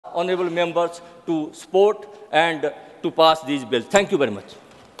honorable members to support and to pass these bills. Thank you very much.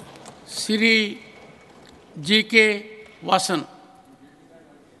 Shri J&K Vasan.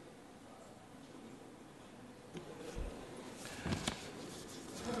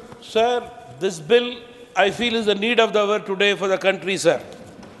 Sir, this bill, I feel, is the need of the hour today for the country, sir.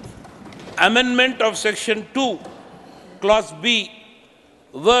 Amendment of Section 2, Clause B,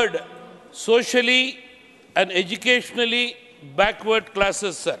 word socially and educationally backward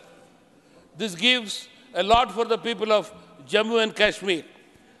classes, sir. This gives a lot for the people of Jammu and Kashmir,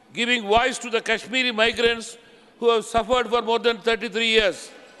 giving voice to the Kashmiri migrants who have suffered for more than 33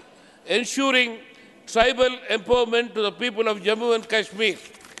 years, ensuring tribal empowerment to the people of Jammu and Kashmir,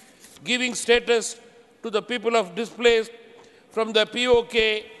 giving status to the people of displaced from the POK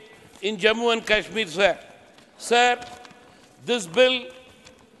in Jammu and Kashmir, sir. Sir, this bill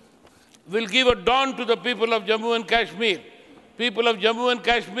will give a dawn to the people of Jammu and Kashmir. People of Jammu and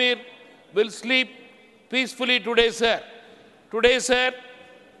Kashmir will sleep peacefully today, sir. Today, sir,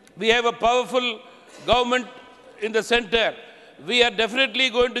 we have a powerful government in the center. We are definitely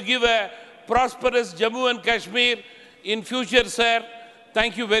going to give a prosperous Jammu and Kashmir in future, sir.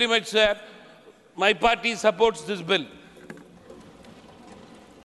 Thank you very much, sir. My party supports this bill.